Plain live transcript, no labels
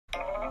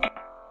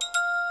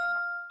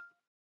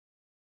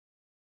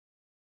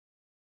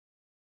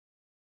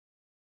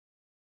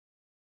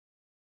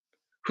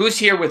Who's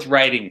here with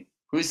writing?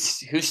 Who's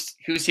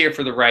here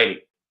for the writing?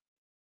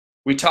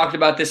 We talked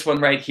about this one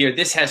right here.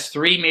 This has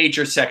 3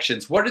 major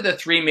sections. What are the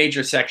 3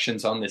 major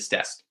sections on this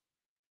test?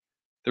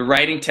 The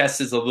writing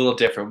test is a little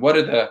different. What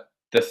are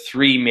the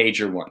 3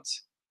 major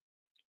ones?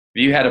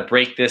 If you had to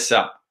break this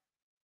up,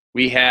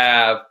 we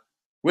have,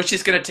 which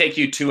is going to take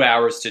you 2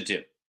 hours to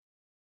do.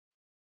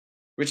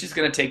 Which is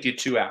going to take you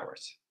 2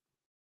 hours.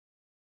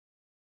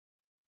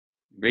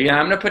 I'm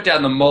going to put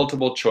down the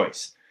multiple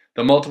choice.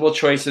 The multiple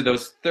choice of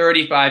those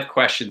 35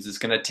 questions is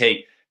going to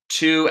take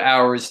 2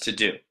 hours to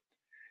do.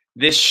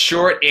 This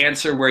short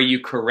answer where you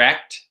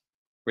correct,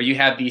 where you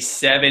have these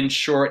 7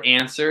 short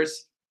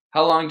answers,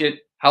 how long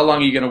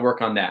are you going to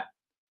work on that?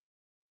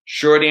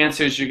 Short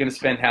answers, you're going to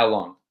spend how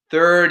long?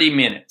 30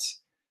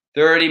 minutes.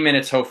 30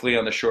 minutes, hopefully,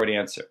 on the short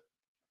answer.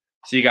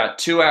 So you got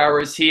 2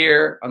 hours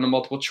here on the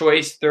multiple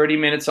choice, 30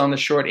 minutes on the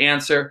short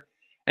answer.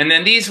 And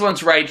then these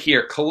ones right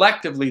here,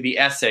 collectively, the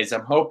essays,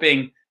 I'm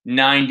hoping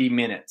 90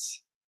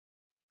 minutes.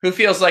 Who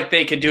feels like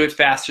they could do it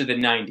faster than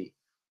 90?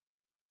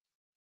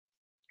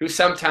 Who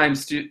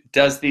sometimes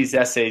does these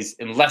essays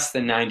in less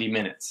than 90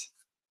 minutes?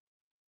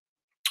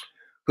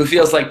 Who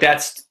feels like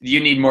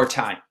you need more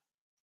time?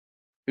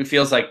 Who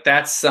feels like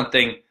that's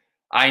something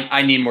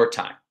I need more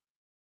time?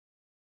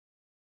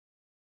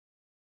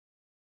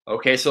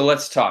 Okay, so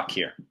let's talk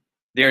here.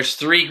 There's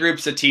 3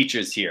 groups of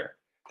teachers here.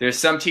 There's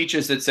some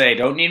teachers that say,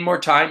 don't need more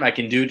time, I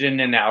can do it in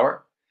an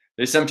hour.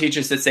 There's some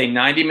teachers that say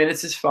 90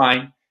 minutes is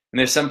fine. And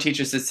there's some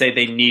teachers that say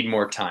they need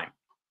more time.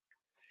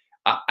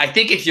 I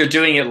think if you're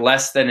doing it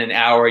less than an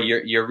hour,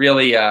 you're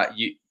really,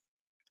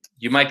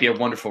 you might be a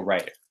wonderful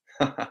writer.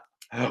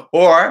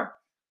 Or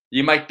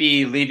you might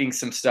be leaving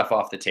some stuff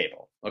off the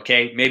table,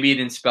 okay? Maybe you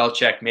didn't spell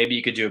check, maybe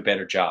you could do a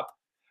better job.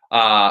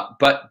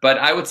 But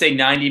I would say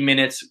 90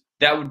 minutes,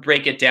 that would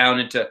break it down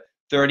into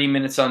 30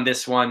 minutes on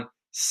this one,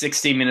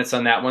 60 minutes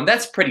on that one.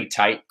 That's pretty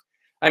tight.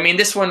 I mean,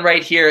 this one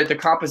right here, the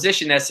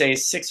composition essay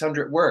is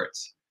 600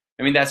 words.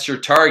 I mean, that's your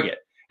target.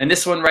 And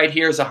this one right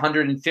here is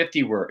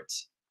 150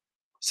 words.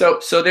 So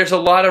there's a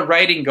lot of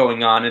writing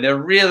going on, and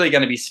they're really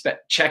going to be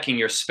checking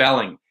your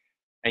spelling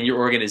and your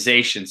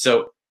organization.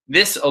 So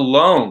this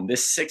alone,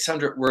 this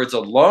 600 words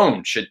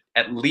alone should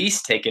at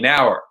least take an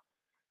hour.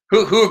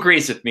 Who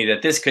agrees with me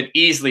that this could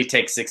easily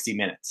take 60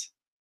 minutes?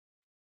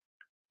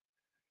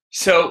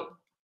 So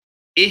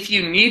if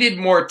you needed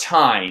more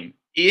time,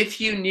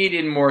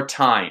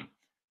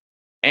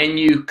 and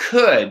you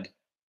could,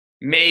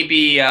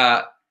 maybe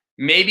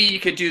you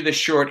could do the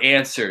short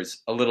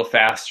answers a little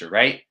faster,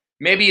 right?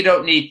 Maybe you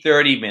don't need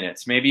 30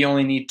 minutes. Maybe you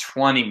only need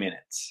 20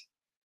 minutes.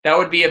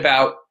 That'd be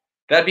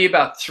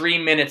about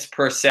 3 minutes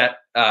per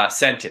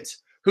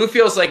sentence. Who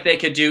feels like they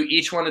could do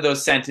each one of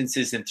those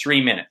sentences in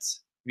 3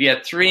 minutes? If you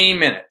had 3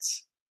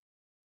 minutes.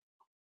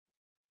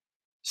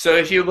 So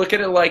if you look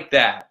at it like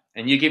that,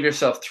 and you give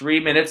yourself 3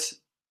 minutes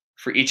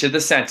for each of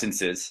the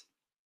sentences,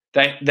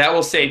 that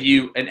will save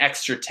you an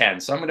extra 10.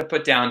 So I'm going to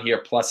put down here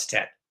plus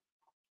 10.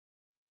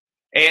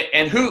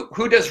 And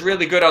who does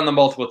really good on the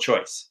multiple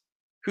choice?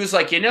 Who's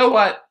like, you know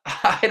what?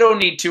 I don't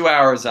need 2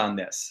 hours on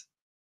this.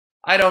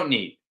 I don't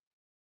need.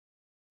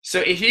 So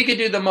if you could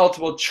do the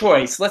multiple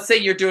choice, let's say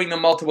you're doing the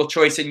multiple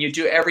choice and you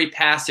do every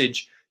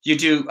passage, you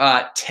do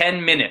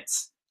 10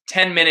 minutes.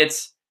 10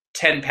 minutes,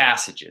 10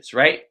 passages,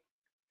 right?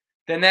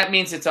 Then that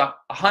means it's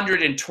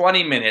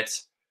 120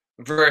 minutes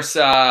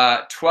versus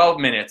 12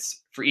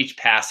 minutes for each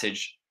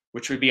passage,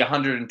 which would be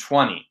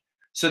 120.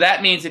 So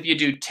that means if you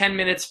do 10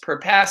 minutes per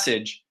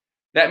passage,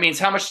 that means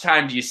how much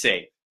time do you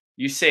save?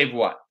 You save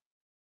what?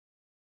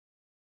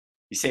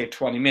 You save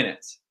 20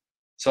 minutes.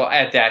 So I'll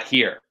add that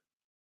here.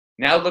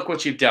 Now look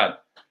what you've done.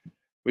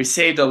 We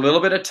saved a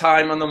little bit of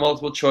time on the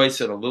multiple choice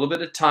and a little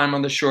bit of time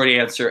on the short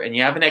answer, and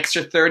you have an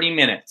extra 30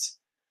 minutes.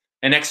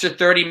 An extra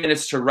 30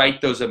 minutes to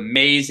write those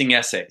amazing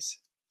essays.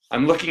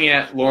 I'm looking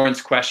at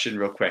Lauren's question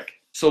real quick.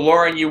 So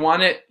Lauren, you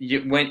want it,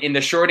 when in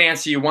the short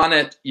answer, you want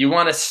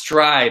to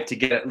strive to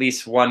get at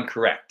least one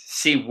correct.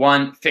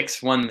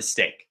 Fix one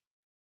mistake.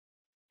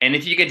 And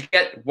if you could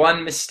get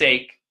one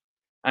mistake,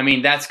 I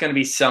mean, that's going to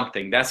be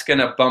something. That's going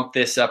to bump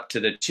this up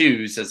to the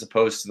 2s as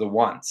opposed to the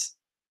 1s.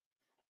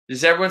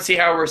 Does everyone see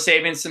how we're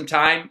saving some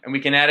time and we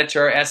can add it to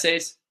our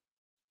essays?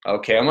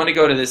 Okay, I want to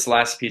go to this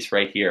last piece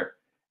right here.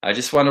 I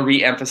just want to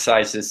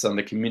re-emphasize this on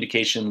the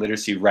communication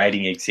literacy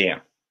writing exam.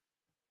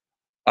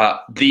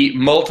 The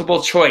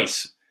multiple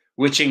choice,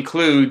 which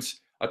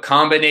includes a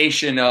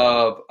combination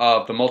of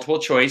the multiple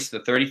choice, the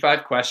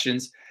 35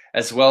 questions,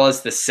 as well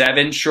as the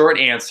 7 short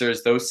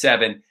answers, those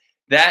 7,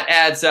 that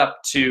adds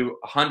up to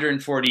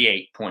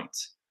 148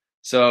 points.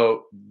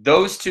 So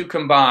those 2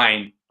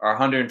 combined are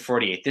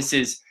 148. This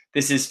is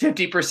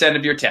 50%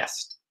 of your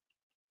test.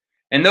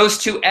 And those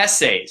two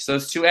essays,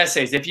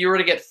 if you were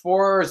to get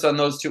 4s on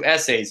those 2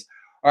 essays,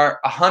 are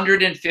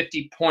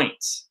 150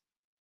 points.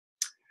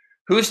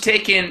 Who's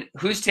taken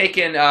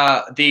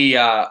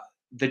the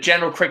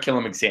general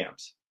curriculum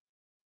exams?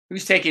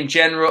 Who's taken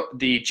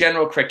the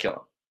general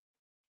curriculum?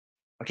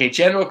 Okay,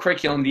 general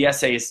curriculum, the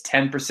essay is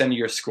 10% of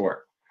your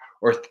score,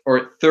 or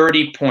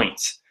 30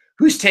 points.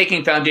 Who's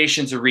taking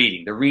Foundations of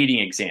Reading, the reading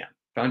exam?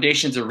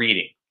 Foundations of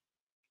Reading,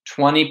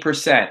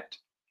 20%,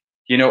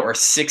 you know, or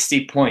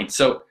 60 points.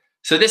 So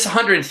this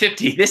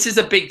 150, this is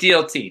a big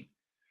deal, team.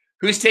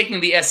 Who's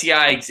taking the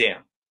SEI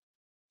exam?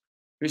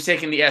 Who's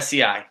taking the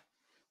SEI?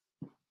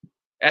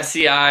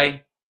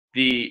 SEI,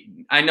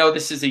 I know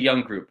this is a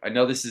young group. I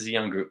know this is a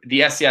young group.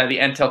 The SEI, the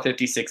NTEL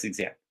 56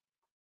 exam.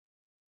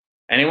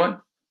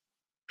 Anyone?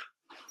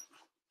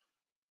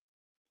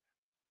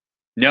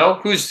 No?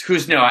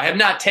 Who's no? I have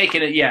not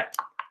taken it yet.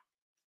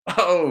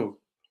 Oh.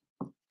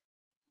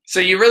 So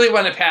you really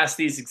want to pass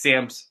these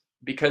exams,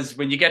 because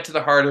when you get to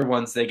the harder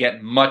ones, they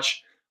get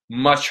much,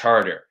 much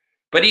harder.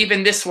 But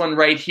even this one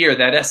right here,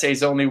 that essay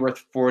is only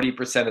worth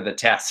 40% of the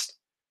test.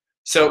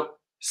 So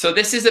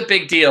this is a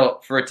big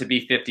deal for it to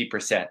be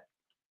 50%.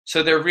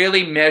 So they're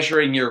really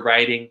measuring your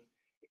writing.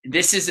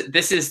 This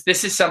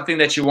is something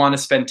that you want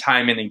to spend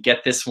time in and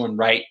get this one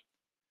right.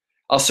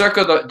 I'll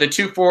circle the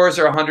 2 4s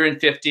are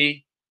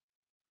 150,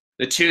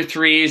 the 2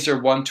 3s are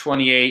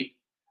 128,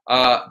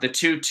 the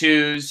 2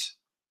 2s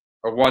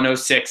are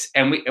 106,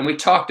 and we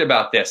talked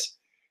about this.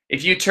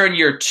 If you turn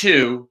your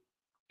 2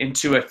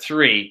 into a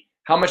 3,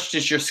 how much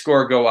does your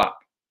score go up?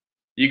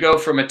 You go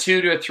from a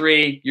 2 to a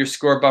 3, your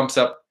score bumps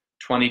up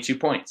 22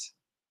 points.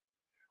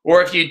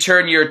 Or if you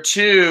turn your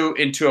 2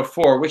 into a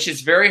 4, which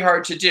is very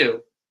hard to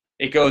do,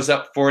 it goes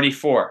up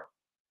 44.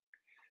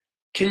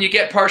 Can you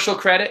get partial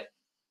credit?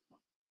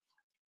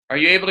 Are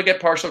you able to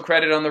get partial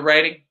credit on the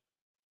writing?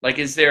 Like,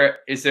 is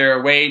there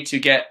a way to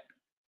get?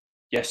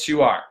 Yes,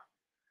 you are.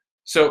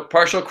 So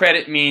partial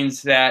credit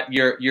means that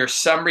your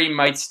summary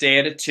might stay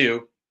at a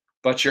 2,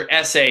 but your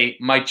essay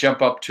might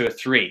jump up to a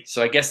 3.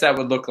 So I guess that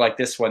would look like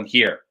this one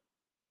here.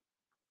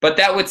 But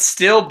that would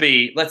still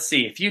be, let's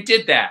see, if you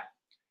did that,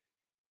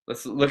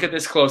 let's look at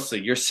this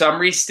closely. Your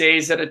summary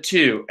stays at a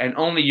 2, and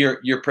only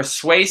your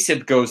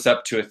persuasive goes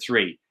up to a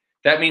 3.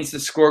 That means the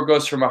score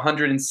goes from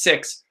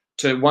 106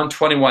 to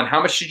 121.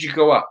 How much should you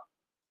go up?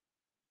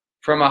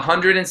 From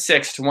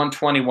 106 to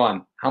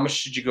 121, how much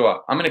should you go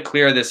up? I'm going to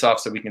clear this off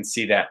so we can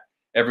see that.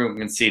 Everyone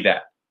can see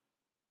that.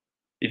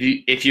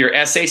 If your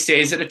essay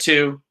stays at a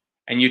 2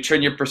 and you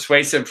turn your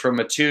persuasive from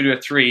a 2 to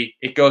a 3,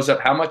 it goes up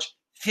how much?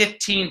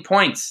 15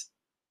 points.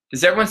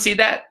 Does everyone see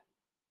that?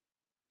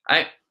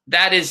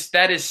 That is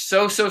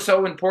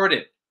so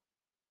important.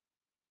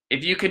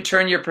 If you can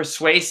turn your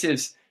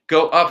persuasives,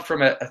 go up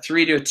from a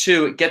 3 to a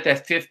 2, get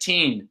that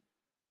 15.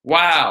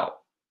 Wow.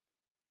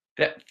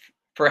 That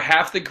for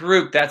half the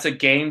group, that's a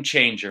game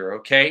changer,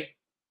 okay?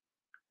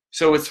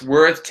 So it's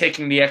worth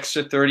taking the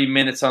extra 30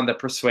 minutes on the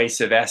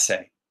persuasive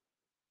essay.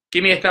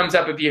 Give me a thumbs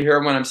up if you hear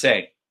what I'm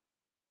saying.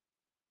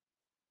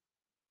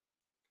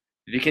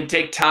 If you can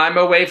take time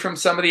away from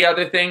some of the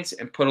other things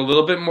and put a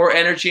little bit more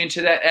energy into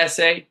that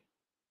essay,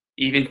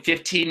 even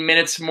 15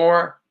 minutes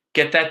more,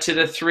 get that to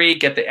the 3,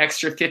 get the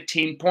extra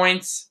 15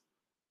 points.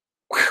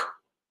 Whew,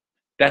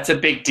 that's a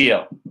big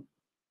deal.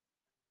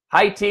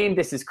 Hi team,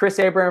 this is Chris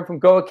Abraham from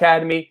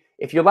GOHAcademy.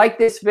 If you like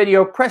this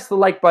video, press the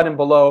like button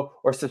below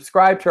or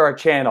subscribe to our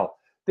channel.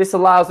 This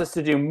allows us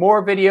to do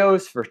more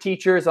videos for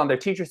teachers on their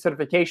teacher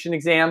certification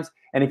exams.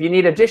 And if you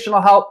need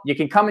additional help, you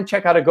can come and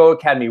check out a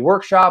GOHAcademy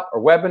workshop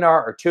or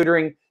webinar or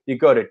tutoring. You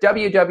go to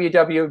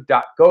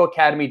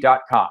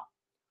www.GOHacademy.com.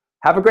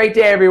 Have a great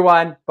day,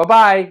 everyone.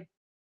 Bye-bye.